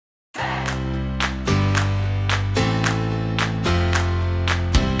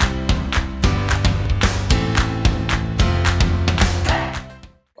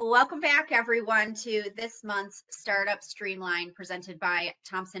Welcome back, everyone, to this month's Startup Streamlined presented by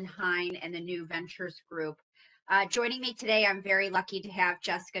Thompson, Hine and the New Ventures Group. Joining me today, I'm very lucky to have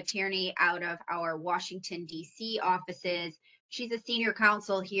Jessica Tierney out of our Washington, D.C. offices. She's a senior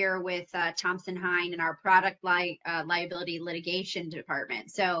counsel here with Thompson, Hine in our product liability litigation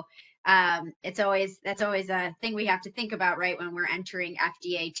department. So that's always a thing we have to think about, right, when we're entering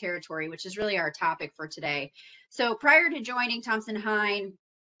FDA territory, which is really our topic for today. So prior to joining Thompson, Hine,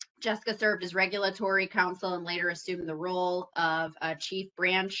 Jessica served as regulatory counsel and later assumed the role of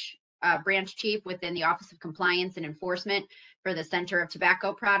branch chief within the Office of Compliance and Enforcement for the Center of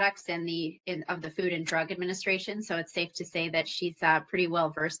Tobacco Products and of the Food and Drug Administration. So it's safe to say that she's pretty well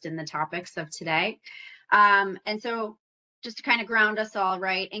versed in the topics of today. And so just to kind of ground us all,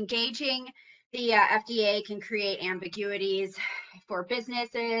 right, engaging the FDA can create ambiguities for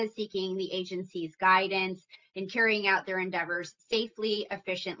businesses seeking the agency's guidance in carrying out their endeavors safely,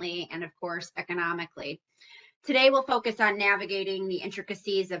 efficiently, and of course, economically. Today, we'll focus on navigating the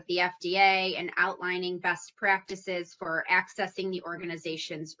intricacies of the FDA and outlining best practices for accessing the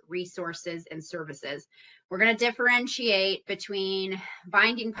organization's resources and services. We're going to differentiate between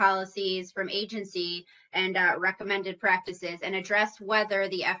binding policies from agency and recommended practices and address whether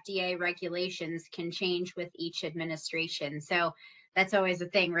the FDA regulations can change with each administration. So that's always a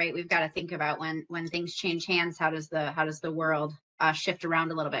thing, right? We've got to think about when things change hands, how does the world shift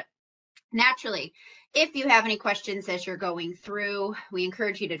around a little bit? Naturally, if you have any questions as you're going through, we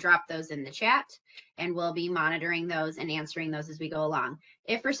encourage you to drop those in the chat and we'll be monitoring those and answering those as we go along.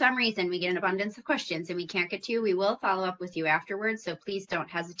 If for some reason we get an abundance of questions and we can't get to you, we will follow up with you afterwards. So please don't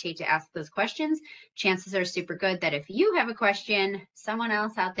hesitate to ask those questions. Chances are super good that if you have a question, someone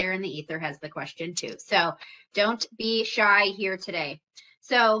else out there in the ether has the question too. So don't be shy here today.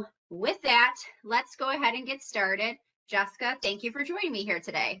 So with that, let's go ahead and get started. Jessica, thank you for joining me here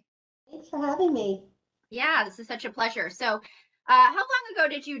today. Thanks for having me. Yeah, this is such a pleasure. So how long ago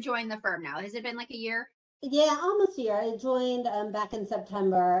did you join the firm now? Has it been like a year? Yeah, almost a year. I joined back in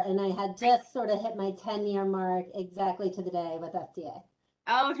September, and I had just sort of hit my 10-year mark exactly to the day with FDA.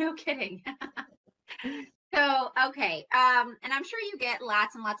 Oh, no kidding. So, okay. And I'm sure you get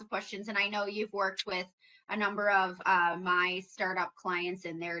lots and lots of questions, and I know you've worked with a number of my startup clients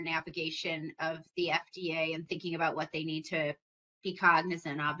in their navigation of the FDA and thinking about what they need to be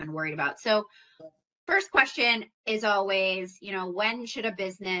cognizant of and worried about. So first question is always, when should a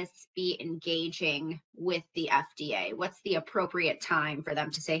business be engaging with the FDA? What's the appropriate time for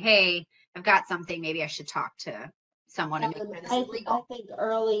them to say, hey, I've got something, maybe I should talk to someone and make sure this is legal? I think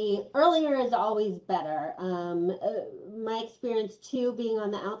earlier is always better. My experience too, being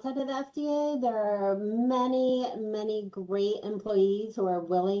on the outside of the FDA, there are many great employees who are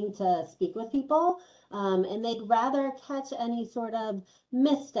willing to speak with people, and they'd rather catch any sort of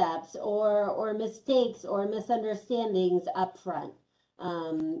missteps or mistakes or misunderstandings up front.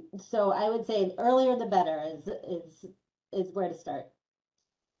 So I would say earlier the better is where to start.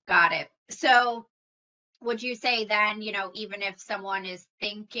 Got it. So would you say then, even if someone is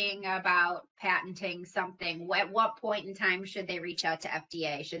thinking about patenting something, at what point in time should they reach out to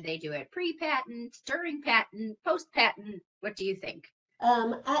FDA? Should they do it pre-patent, during patent, post-patent? What do you think?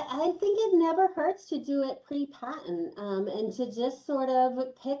 I think it never hurts to do it pre-patent and to just sort of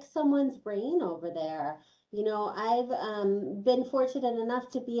pick someone's brain over there. I've been fortunate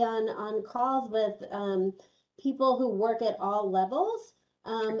enough to be on calls with people who work at all levels.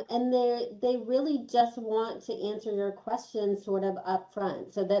 And they really just want to answer your questions sort of up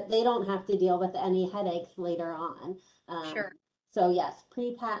front so that they don't have to deal with any headaches later on. Sure. So yes,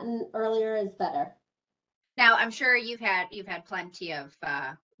 pre-patent, earlier is better. Now, I'm sure you've had plenty of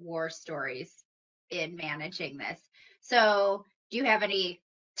war stories in managing this. So do you have any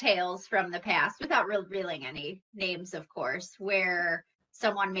tales from the past, without revealing any names, of course, where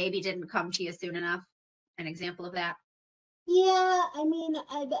someone maybe didn't come to you soon enough? An example of that? Yeah, I mean,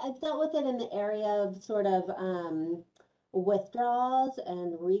 I've dealt with it in the area of sort of withdrawals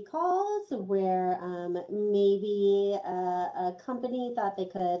and recalls where maybe a company thought they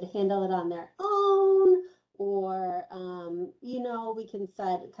could handle it on their own, or we can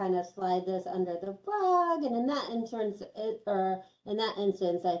kind of slide this under the rug. And in that instance,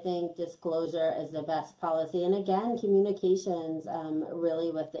 I think disclosure is the best policy. And again, communications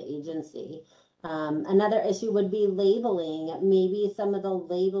really with the agency. Another issue would be labeling. Maybe some of the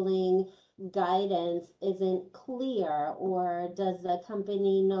labeling guidance isn't clear, or does the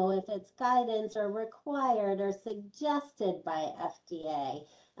company know if it's guidance or required or suggested by FDA?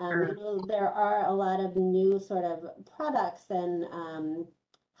 There are a lot of new sort of products and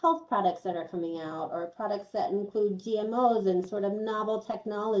health products that are coming out or products that include GMOs and sort of novel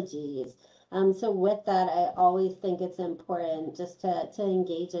technologies. So with that, I always think it's important just to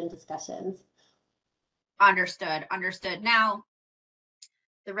engage in discussions. Understood. Understood. Now,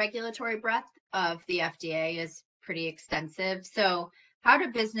 the regulatory breadth of the FDA is pretty extensive. So, how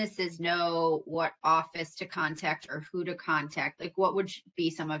do businesses know what office to contact or who to contact? Like, what would be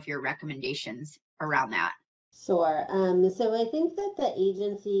some of your recommendations around that? Sure. So I think that the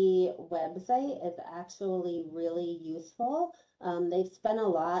agency website is actually really useful. They've spent a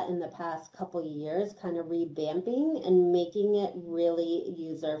lot in the past couple years kind of revamping and making it really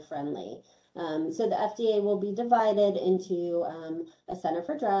user friendly. So the FDA will be divided into a Center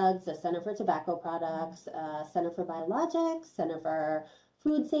for Drugs, a Center for Tobacco Products, a Center for Biologics, Center for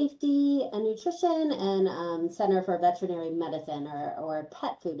Food Safety and Nutrition, and Center for Veterinary Medicine or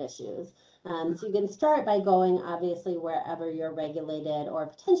pet food issues. So you can start by going obviously wherever your regulated or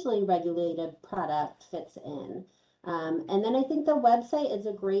potentially regulated product fits in. And then I think the website is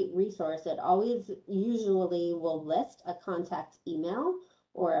a great resource. It always usually will list a contact email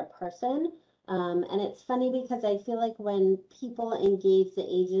or a person. And it's funny because I feel like when people engage the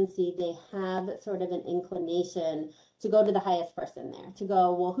agency, they have sort of an inclination to go to the highest person there, to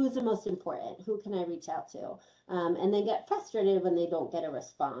go, well, who's the most important? Who can I reach out to? And they get frustrated when they don't get a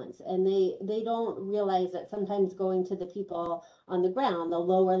response. And they don't realize that sometimes going to the people on the ground, the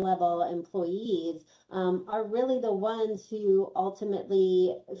lower level employees, are really the ones who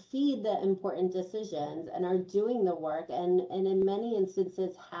ultimately feed the important decisions and are doing the work and in many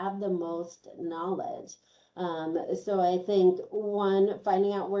instances have the most knowledge. So I think one,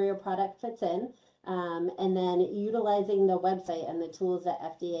 finding out where your product fits in, and then utilizing the website and the tools that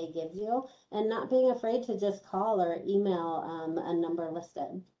FDA gives you, and not being afraid to just call or email a number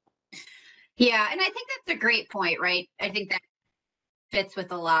listed. Yeah, and I think that's a great point, right? I think that fits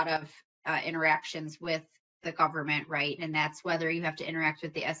with a lot of interactions with the government, right? And that's whether you have to interact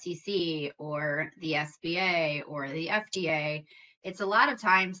with the SEC or the SBA or the FDA. It's a lot of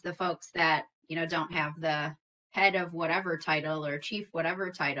times the folks that, don't have the head of whatever title or chief whatever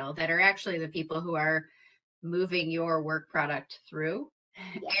title that are actually the people who are moving your work product through.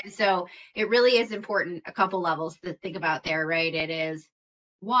 Yeah. And so it really is important, a couple levels to think about there, right? It is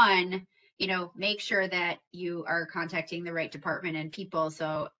one, make sure that you are contacting the right department and people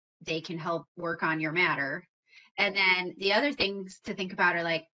so they can help work on your matter. And then the other things to think about are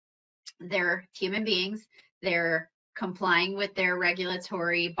like they're human beings, they're complying with their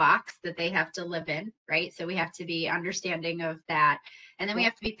regulatory box that they have to live in, right? So we have to be understanding of that. And then we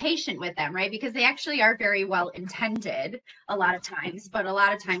have to be patient with them, right? Because they actually are very well intended a lot of times, but a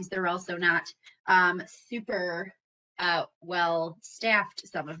lot of times they're also not super well staffed,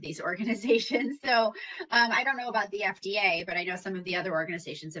 some of these organizations. So I don't know about the FDA, but I know some of the other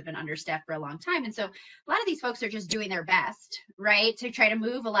organizations have been understaffed for a long time. And so a lot of these folks are just doing their best, right, to try to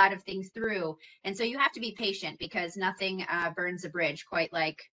move a lot of things through. And so you have to be patient because nothing burns a bridge quite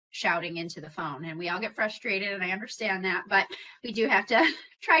like shouting into the phone. And we all get frustrated, and I understand that, but we do have to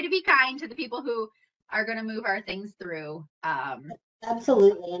try to be kind to the people who are going to move our things through.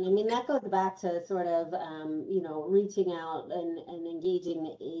 Absolutely. And I mean, that goes back to sort of, reaching out and engaging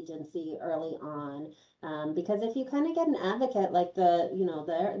the agency early on. Because if you kind of get an advocate, like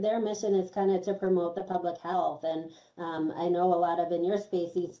their mission is kind of to promote the public health. And I know a lot of in your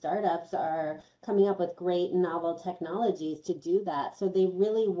space, these startups are coming up with great novel technologies to do that. So they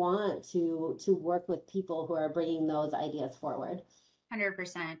really want to work with people who are bringing those ideas forward.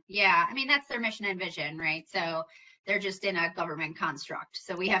 100%. Yeah. I mean, that's their mission and vision, right? So they're just in a government construct.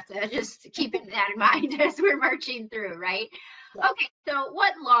 So we have to just keep that in mind as we're marching through, right? Yeah. Okay. So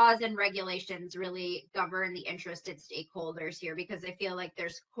what laws and regulations really govern the interested stakeholders here? Because I feel like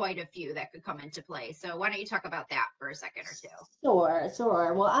there's quite a few that could come into play. So why don't you talk about that for a second or two?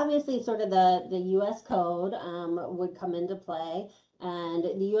 Sure. Well, obviously, sort of the U.S. code would come into play, and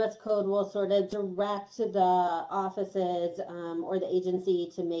the U.S. code will sort of direct the offices or the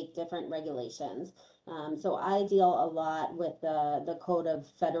agency to make different regulations. So I deal a lot with the Code of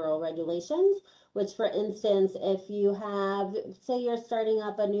Federal Regulations, which, for instance, if you have, say, you're starting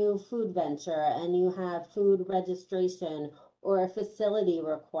up a new food venture and you have food registration or facility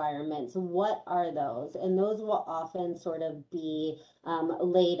requirements, what are those? And those will often sort of be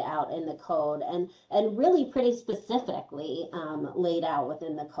laid out in the code and really pretty specifically laid out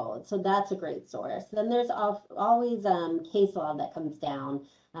within the code. So that's a great source. Then there's always case law that comes down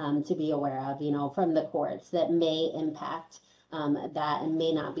to be aware of, from the courts that may impact that and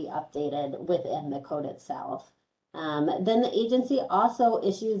may not be updated within the code itself. Then the agency also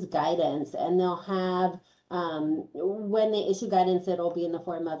issues guidance, and they'll have When they issue guidance, it'll be in the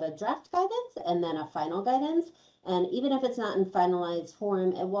form of a draft guidance and then a final guidance. And even if it's not in finalized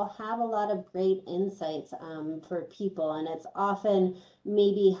form, it will have a lot of great insights for people. And it's often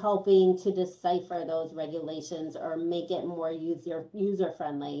maybe helping to decipher those regulations or make it more user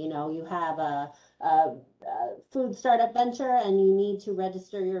friendly. You know, you have a food startup venture and you need to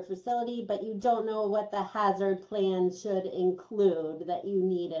register your facility, but you don't know what the hazard plan should include that you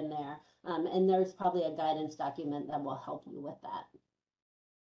need in there. And there's probably a guidance document that will help you with that.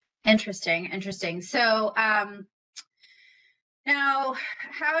 Interesting. So now,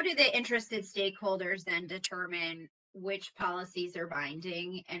 how do the interested stakeholders then determine which policies are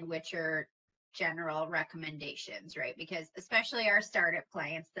binding and which are general recommendations, right? Because especially our startup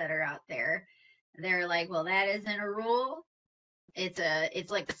clients that are out there, they're like, well, that isn't a rule.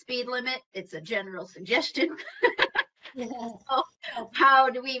 It's like the speed limit. It's a general suggestion. So how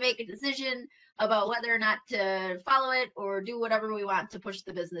do we make a decision about whether or not to follow it or do whatever we want to push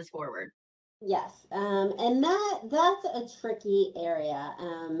the business forward? Yes, and that's a tricky area.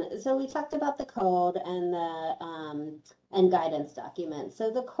 So we talked about the code and the and guidance documents.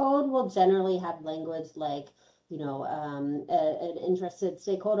 So the code will generally have language like, you know, an interested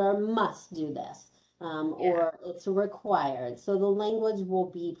stakeholder must do this, or it's required. So the language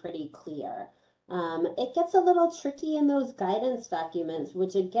will be pretty clear. It gets a little tricky in those guidance documents,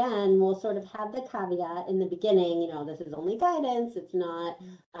 which again will sort of have the caveat in the beginning, you know, this is only guidance, it's not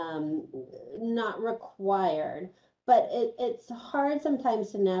required. But it's hard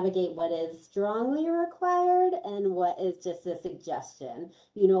sometimes to navigate what is strongly required and what is just a suggestion.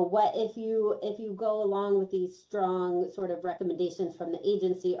 You know, what if you go along with these strong sort of recommendations from the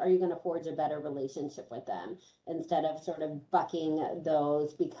agency, are you going to forge a better relationship with them instead of sort of bucking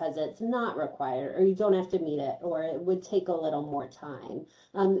those because it's not required or you don't have to meet it or it would take a little more time.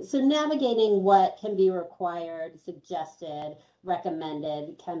 So navigating what can be required, suggested,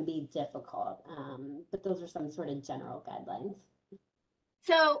 recommended can be difficult, but those are some sort of general guidelines.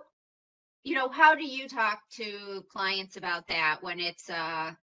 So, you know, how do you talk to clients about that when it's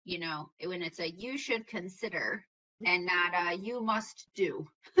you know, when it's a you should consider and not a you must do?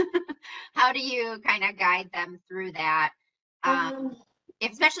 How do you kind of guide them through that?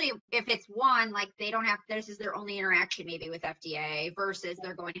 Especially if it's one, like they don't have, this is their only interaction maybe with FDA versus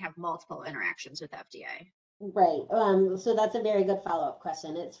they're going to have multiple interactions with FDA. Right. So that's a very good follow-up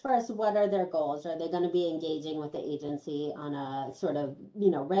question. It's first, what are their goals? Are they going to be engaging with the agency on a sort of,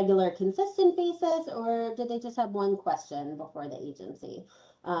 you know, regular, consistent basis, or do they just have one question before the agency?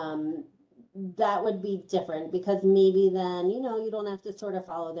 That would be different because maybe then, you know, you don't have to sort of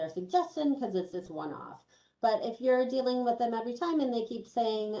follow their suggestion because it's just one-off. But if you're dealing with them every time and they keep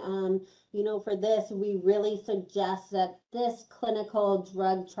saying, you know, for this, we really suggest that this clinical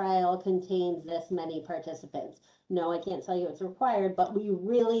drug trial contains this many participants. No, I can't tell you it's required, but we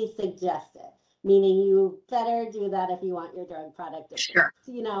really suggest it, meaning you better do that if you want your drug product approved, Sure.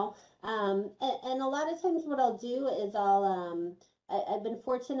 you know. And a lot of times what I'll do is I've been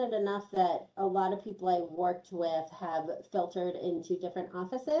fortunate enough that a lot of people I've worked with have filtered into different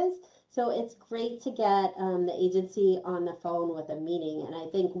offices. So it's great to get the agency on the phone with a meeting. And I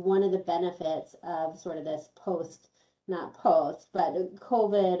think one of the benefits of sort of this not post, but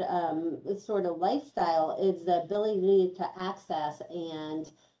COVID sort of lifestyle is the ability to access and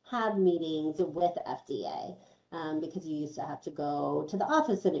have meetings with FDA. Because you used to have to go to the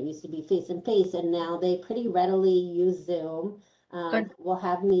office and it used to be face to face, and now they pretty readily use Zoom. We'll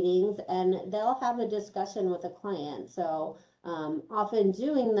have meetings and they'll have a discussion with a client. So often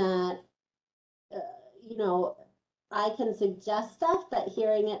doing that, you know, I can suggest stuff, but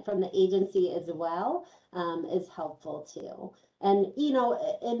hearing it from the agency as well is helpful too. And, you know,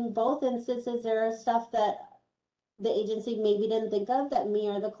 in both instances, there are stuff that the agency maybe didn't think of that me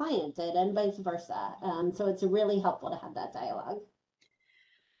or the client did, and vice versa. So it's really helpful to have that dialogue.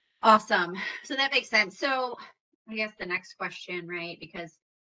 Awesome. So that makes sense. So I guess the next question, right? Because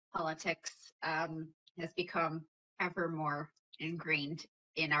politics has become ever more ingrained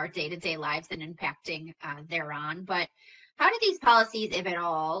in our day-to-day lives and impacting thereon. But how do these policies, if at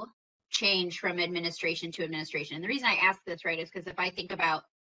all, change from administration to administration? And the reason I ask this, right, is because if I think about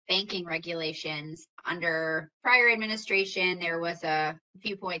banking regulations under prior administration, there was a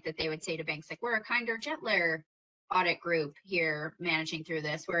viewpoint that they would say to banks like, we're a kinder, gentler audit group here managing through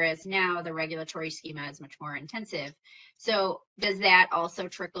this, whereas now the regulatory schema is much more intensive. So does that also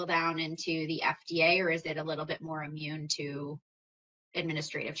trickle down into the FDA, or is it a little bit more immune to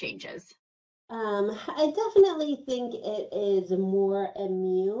administrative changes? I definitely think it is more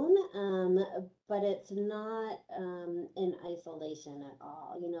immune, but it's not in isolation at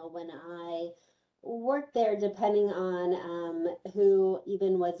all. You know, when I work there, depending on who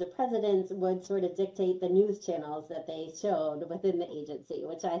even was the president, would sort of dictate the news channels that they showed within the agency,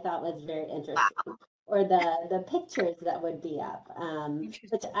 which I thought was very interesting. Wow. Or the pictures that would be up, which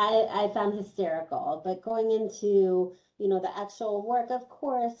Interesting. I found hysterical. But going into, the actual work, of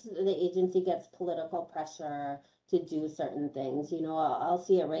course, the agency gets political pressure to do certain things. I'll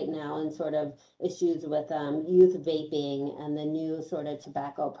see it right now in sort of issues with youth vaping and the new sort of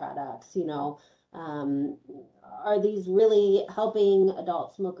tobacco products. Um, are these really helping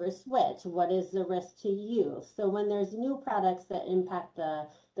adult smokers switch? What is the risk to youth? So when there's new products that impact the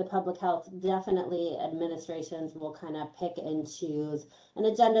public health, definitely administrations will kind of pick and choose an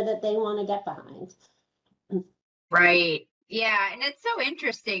agenda that they want to get behind. Right. Yeah. And it's so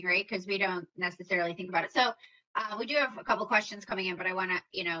interesting, right? Because we don't necessarily think about it. So we do have a couple questions coming in, but I want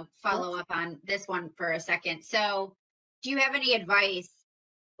to, follow up on this one for a second. So do you have any advice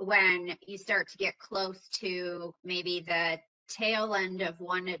when you start to get close to maybe the tail end of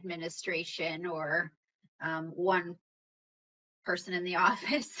one administration or one person in the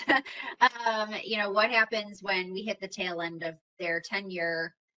office? What happens when we hit the tail end of their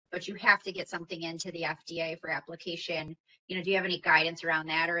tenure, but you have to get something into the FDA for application? Do you have any guidance around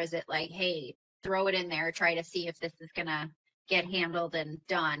that? Or is it like, hey, throw it in there, try to see if this is going to get handled and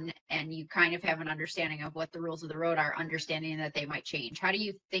done, and you kind of have an understanding of what the rules of the road are, understanding that they might change? How do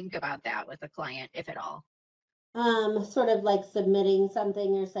you think about that with a client, if at all? Sort of like submitting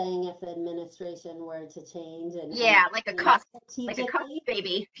something, you're saying, if the administration were to change and Yeah, like a cusp strategically.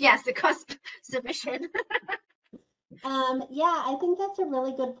 baby. Yes, a cusp submission. Yeah, I think that's a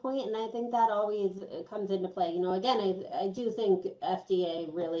really good point, and I think that always comes into play. Again, I do think FDA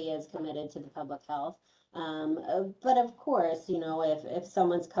really is committed to the public health. But of course, if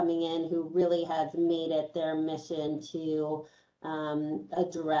someone's coming in who really has made it their mission to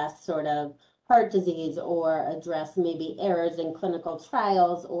address sort of heart disease or address maybe errors in clinical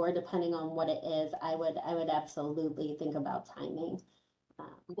trials, or depending on what it is, I would absolutely think about timing.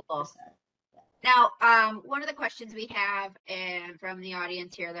 For Cool. sure. Now, one of the questions we have from the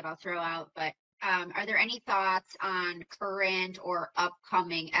audience here that I'll throw out, but are there any thoughts on current or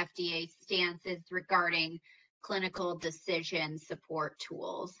upcoming FDA stances regarding clinical decision support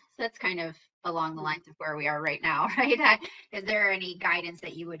tools? So that's kind of along the lines of where we are right now, right? Is there any guidance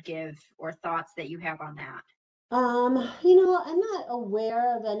that you would give or thoughts that you have on that? I'm not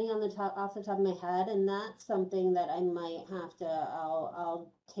aware of any off the top of my head, and that's something that I might have to,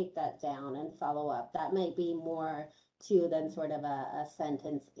 I'll take that down and follow up. That might be more too than sort of a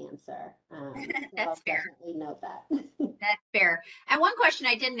sentence answer. So That's I'll fair. definitely note that. That's fair. And one question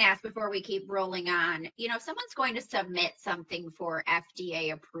I didn't ask before we keep rolling on, if someone's going to submit something for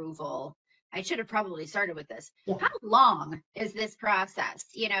FDA approval, I should have probably started with this. Yeah. How long is this process?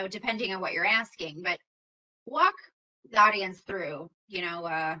 Depending on what you're asking, but walk the audience through,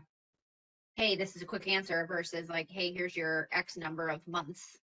 hey, this is a quick answer versus like, hey, here's your X number of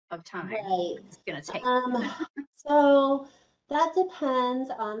months of time Right. it's going to take. So that depends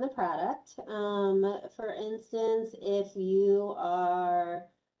on the product. For instance, if you are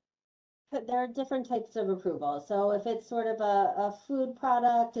there are different types of approval. So if it's sort of a food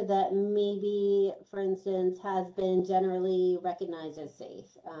product that maybe, for instance, has been generally recognized as safe,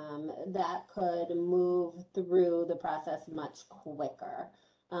 that could move through the process much quicker,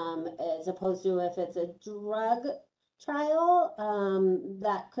 as opposed to if it's a drug trial,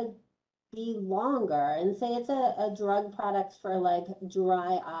 that could be longer. And say it's a drug product for like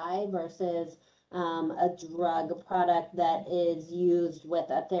dry eye versus a drug product that is used with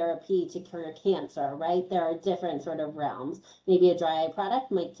a therapy to cure cancer, right? There are different sort of realms. Maybe a dry eye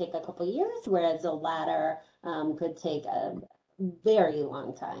product might take a couple years, whereas the latter could take a very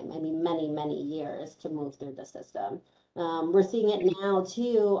long time. I mean, many, many years to move through the system. We're seeing it now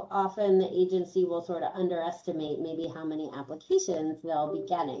too. Often the agency will sort of underestimate maybe how many applications they'll be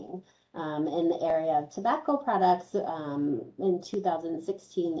getting. In the area of tobacco products, in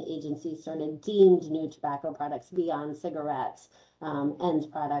 2016, the agency sort of deemed new tobacco products beyond cigarettes,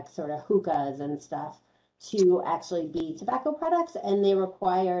 end products, sort of hookahs and stuff, to actually be tobacco products, and they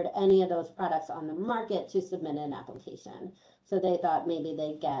required any of those products on the market to submit an application. So they thought maybe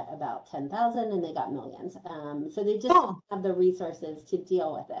they'd get about 10,000 and they got millions. So they just don't have the resources to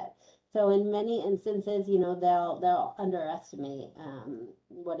deal with it. So in many instances, they'll underestimate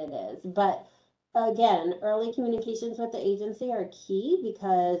what it is. But again, early communications with the agency are key,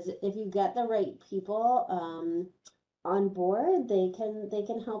 because if you get the right people on board, they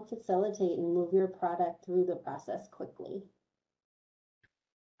can help facilitate and move your product through the process quickly.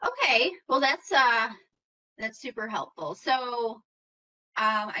 Okay, well that's super helpful. So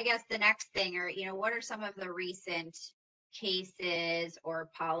I guess the next thing, or what are some of the recent cases or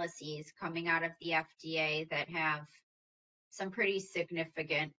policies coming out of the FDA that have some pretty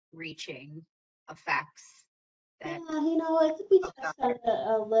significant reaching effects Yeah, that I think we folks out touched on there? it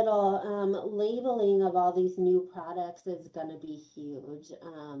a little. Labeling of all these new products is going to be huge.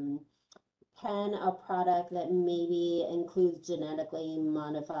 Can a product that maybe includes genetically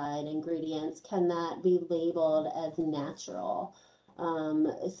modified ingredients, can that be labeled as natural?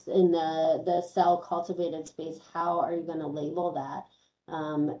 In the cell cultivated space, how are you going to label that?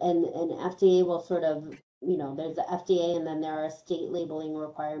 And FDA will sort of, there's the FDA and then there are state labeling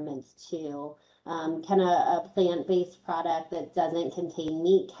requirements too. Can a plant-based product that doesn't contain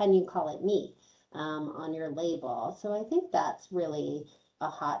meat, can you call it meat on your label? So I think that's really a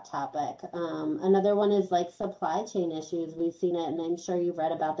hot topic. Another one is like supply chain issues. We've seen it, and I'm sure you've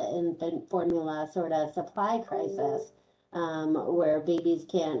read about the infant formula sort of supply crisis, where babies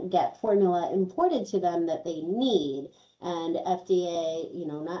can't get formula imported to them that they need. And FDA,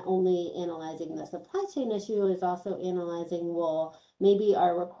 not only analyzing the supply chain issue, is also analyzing, well, maybe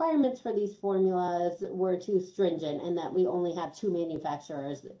our requirements for these formulas were too stringent and that we only have two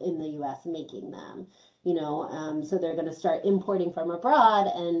manufacturers in the US making them. So they're going to start importing from abroad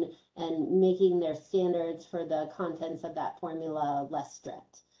and making their standards for the contents of that formula less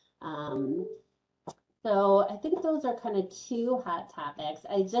strict. So I think those are kind of two hot topics.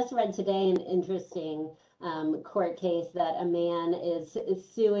 I just read today an interesting court case that a man is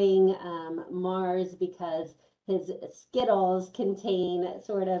suing Mars because his Skittles contain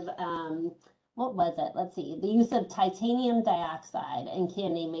sort of what was it? Let's see. The use of titanium dioxide in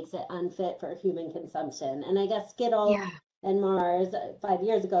candy makes it unfit for human consumption. And I guess Skittles Yeah. and Mars 5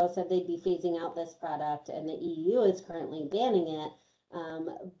 years ago said they'd be phasing out this product, and the EU is currently banning it.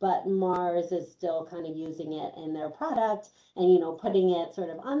 But Mars is still kind of using it in their product and, putting it sort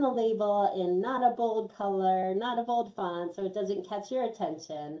of on the label in not a bold color, not a bold font, so it doesn't catch your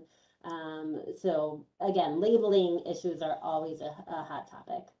attention. So again, labeling issues are always a hot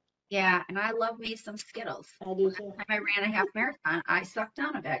topic. Yeah, and I love me some Skittles. I do too. Time I ran a half marathon, I sucked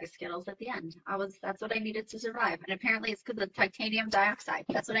down a bag of Skittles at the end. That's what I needed to survive. And apparently it's because of titanium dioxide.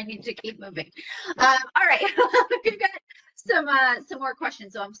 That's what I needed to keep moving. All right. We've got some more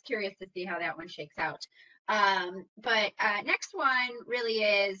questions, so I'm curious to see how that one shakes out. But next one really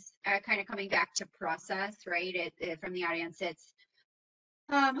is kind of coming back to process, right? From the audience, it's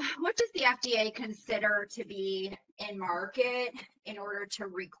what does the FDA consider to be in market in order to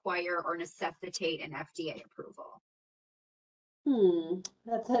require or necessitate an FDA approval?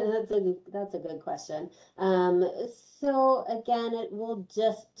 That's a good question. So again, it will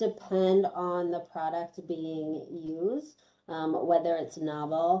just depend on the product being used, whether it's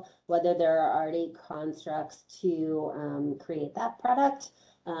novel, whether there are already constructs to create that product.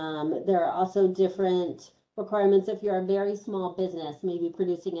 There are also different requirements if you're a very small business, maybe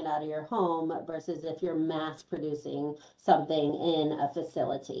producing it out of your home versus if you're mass producing something in a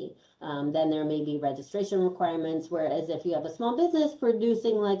facility. Then there may be registration requirements, whereas if you have a small business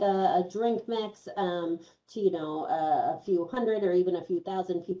producing like a drink mix to, a few hundred or even a few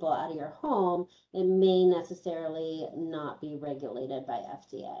thousand people out of your home, it may necessarily not be regulated by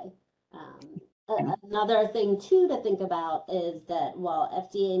FDA. Another thing too to think about is that while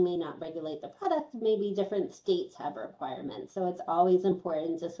FDA may not regulate the product, maybe different states have requirements. So it's always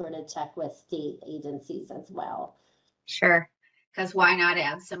important to sort of check with state agencies as well. Sure, because why not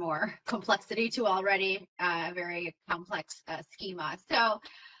add some more complexity to already a very complex schema? So,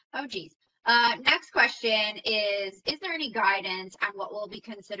 oh geez. Next question is there any guidance on what will be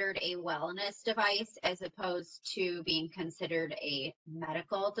considered a wellness device as opposed to being considered a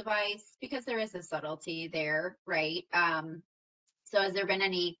medical device? Because there is a subtlety there, right? So has there been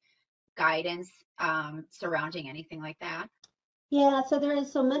any guidance surrounding anything like that? Yeah,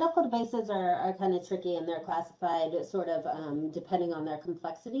 so medical devices are kind of tricky and they're classified sort of depending on their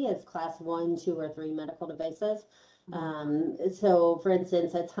complexity as class 1, 2, or 3 medical devices. So for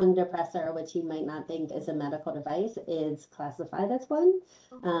instance, a tongue depressor, which you might not think is a medical device, is classified as one.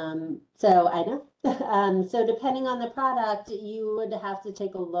 So I know. So depending on the product, you would have to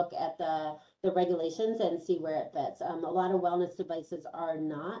take a look at the regulations and see where it fits. A lot of wellness devices are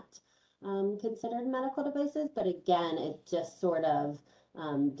not considered medical devices, but again, it just sort of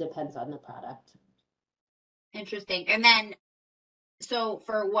depends on the product. Interesting. And then, so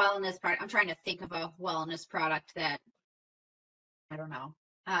for wellness product, I'm trying to think of a wellness product that, I don't know,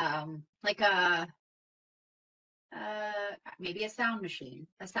 like maybe a sound machine.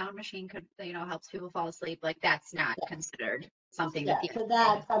 A sound machine could, helps people fall asleep. Like that's not considered something that Yeah, the so FDA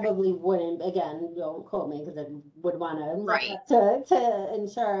that has. probably wouldn't, again, don't quote me because I would want to look Right. up to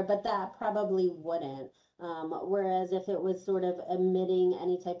ensure, but that probably wouldn't. Whereas if it was sort of emitting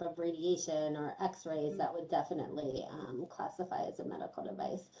any type of radiation or X-rays, that would definitely classify as a medical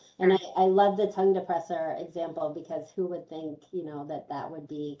device. And Sure. I love the tongue depressor example because who would think, that that would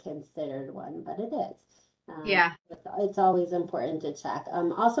be considered one, but it is. Yeah. It's always important to check.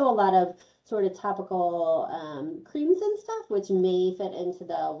 Also, a lot of sort of topical creams and stuff, which may fit into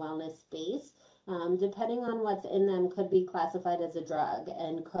the wellness space, depending on what's in them, could be classified as a drug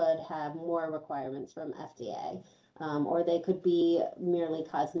and could have more requirements from FDA. Or they could be merely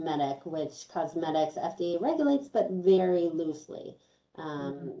cosmetic, which cosmetics FDA regulates, but very loosely.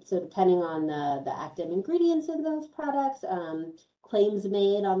 So depending on the active ingredients in those products, claims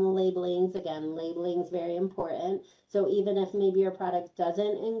made on the labelings, again, labeling is very important. So even if maybe your product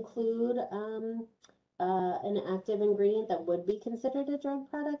doesn't include an active ingredient that would be considered a drug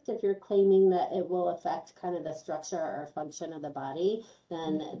product, if you're claiming that it will affect kind of the structure or function of the body,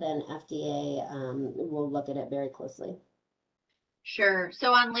 then FDA will look at it very closely. Sure.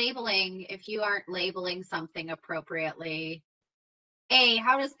 So on labeling, if you aren't labeling something appropriately, A,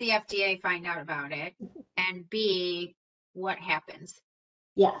 how does the FDA find out about it? And B, what happens?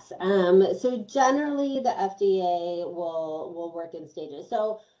 Yes. So generally the FDA will work in stages.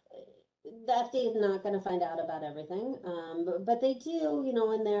 So the FDA is not going to find out about everything, but they do,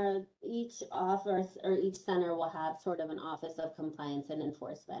 in their each office or each center will have sort of an office of compliance and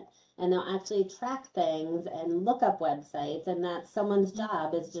enforcement, and they'll actually track things and look up websites, and that someone's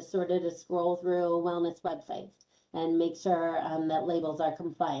job is just sort of to scroll through wellness websites and make sure that labels are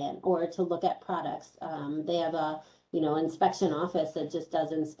compliant, or to look at products. They have a inspection office that just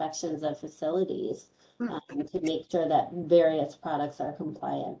does inspections of facilities to make sure that various products are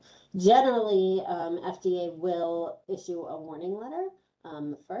compliant. Generally, FDA will issue a warning letter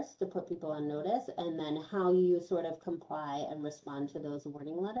first to put people on notice, and then how you sort of comply and respond to those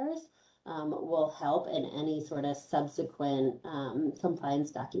warning letters will help in any sort of subsequent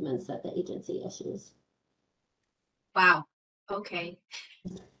compliance documents that the agency issues. Wow. Okay.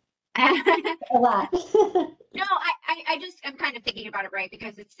 A lot. No, I'm kind of thinking about it, right?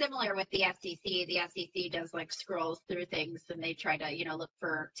 Because it's similar with the FCC. The FCC does like scrolls through things and they try to, look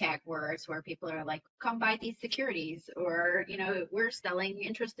for tag words where people are like, come buy these securities, or, we're selling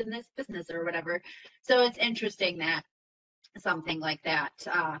interest in this business or whatever. So it's interesting that something like that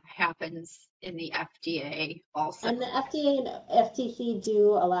happens in the FDA also. And the FDA and FTC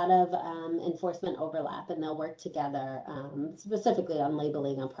do a lot of enforcement overlap, and they'll work together specifically on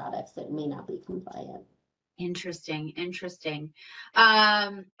labeling of products that may not be compliant. Interesting.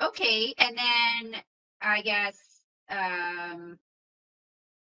 Okay, and then I guess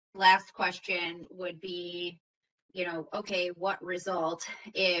last question would be, okay, what result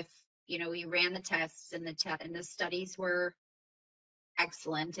if, we ran the tests and the studies were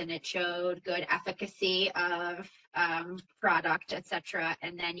excellent and it showed good efficacy of product, etc.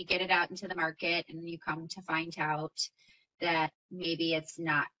 And then you get it out into the market and you come to find out that maybe it's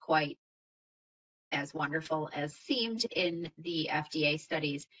not quite as wonderful as seemed in the FDA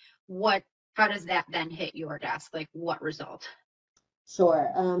studies. How does that then hit your desk? Like what result?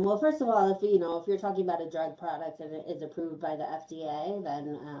 Sure. Well, first of all, if you're talking about a drug product and it is approved by the FDA,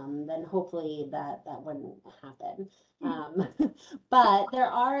 then hopefully that wouldn't happen. But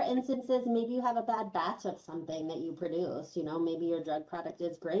there are instances, maybe you have a bad batch of something that you produce. Maybe your drug product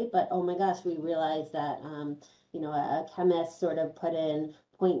is great, but oh my gosh, we realized that a chemist sort of put in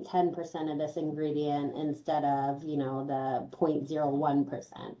 0.10% of this ingredient instead of the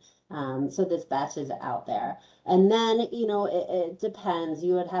 0.01%. So this batch is out there. And then, it depends.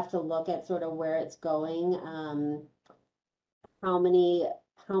 You would have to look at sort of where it's going, how many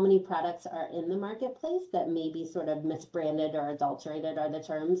products are in the marketplace that may be sort of misbranded or adulterated are the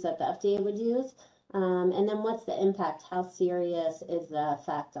terms that the FDA would use. And then what's the impact? How serious is the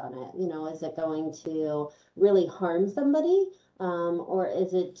effect on it? Is it going to really harm somebody? Or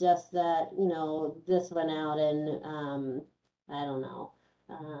is it just that, this went out and, I don't know.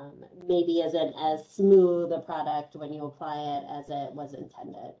 Maybe isn't as smooth a product when you apply it as it was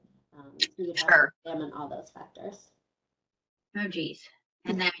intended. So you'd have to examine all those factors. Oh, geez.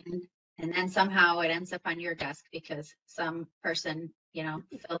 And then somehow it ends up on your desk because some person,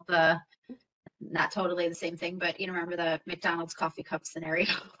 filled the not totally the same thing, but remember the McDonald's coffee cup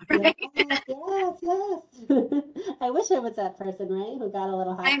scenario, right? Yes. I wish I was that person, right? Who got a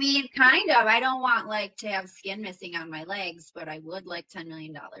little hot. I mean, kind of. I don't want like to have skin missing on my legs, but I would like $10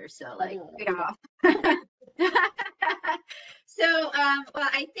 million. So like, get off. So, well,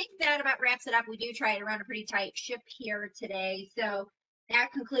 I think that about wraps it up. We do try to run a pretty tight ship here today. So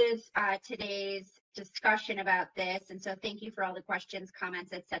that concludes today's discussion about this. And so thank you for all the questions,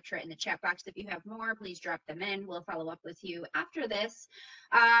 comments, etc. in the chat box. If you have more, please drop them in. We'll follow up with you after this.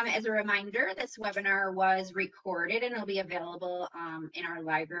 As a reminder, this webinar was recorded and it'll be available in our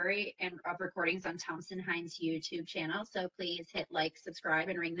library and of recordings on Thompson Hine's YouTube channel. So please hit like, subscribe,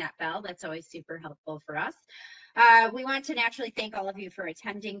 and ring that bell. That's always super helpful for us. We want to naturally thank all of you for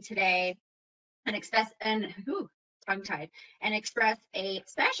attending today and express tongue-tied and express a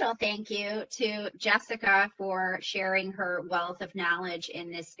special thank you to Jessica for sharing her wealth of knowledge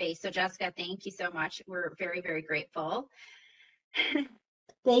in this space. So Jessica, thank you so much. We're very, very grateful.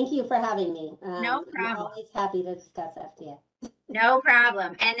 Thank you for having me. No problem. I'm always happy to discuss FDA. No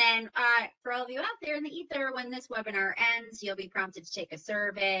problem. And then for all of you out there in the ether, when this webinar ends, you'll be prompted to take a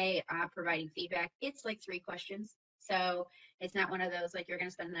survey, providing feedback. It's like 3 questions. So it's not one of those like you're going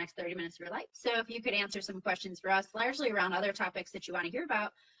to spend the next 30 minutes of your life. So if you could answer some questions for us, largely around other topics that you want to hear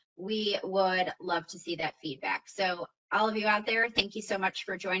about, we would love to see that feedback. So all of you out there, thank you so much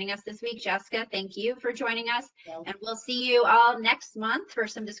for joining us this week. Jessica, thank you for joining us. And we'll see you all next month for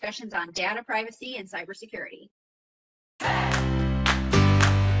some discussions on data privacy and cybersecurity.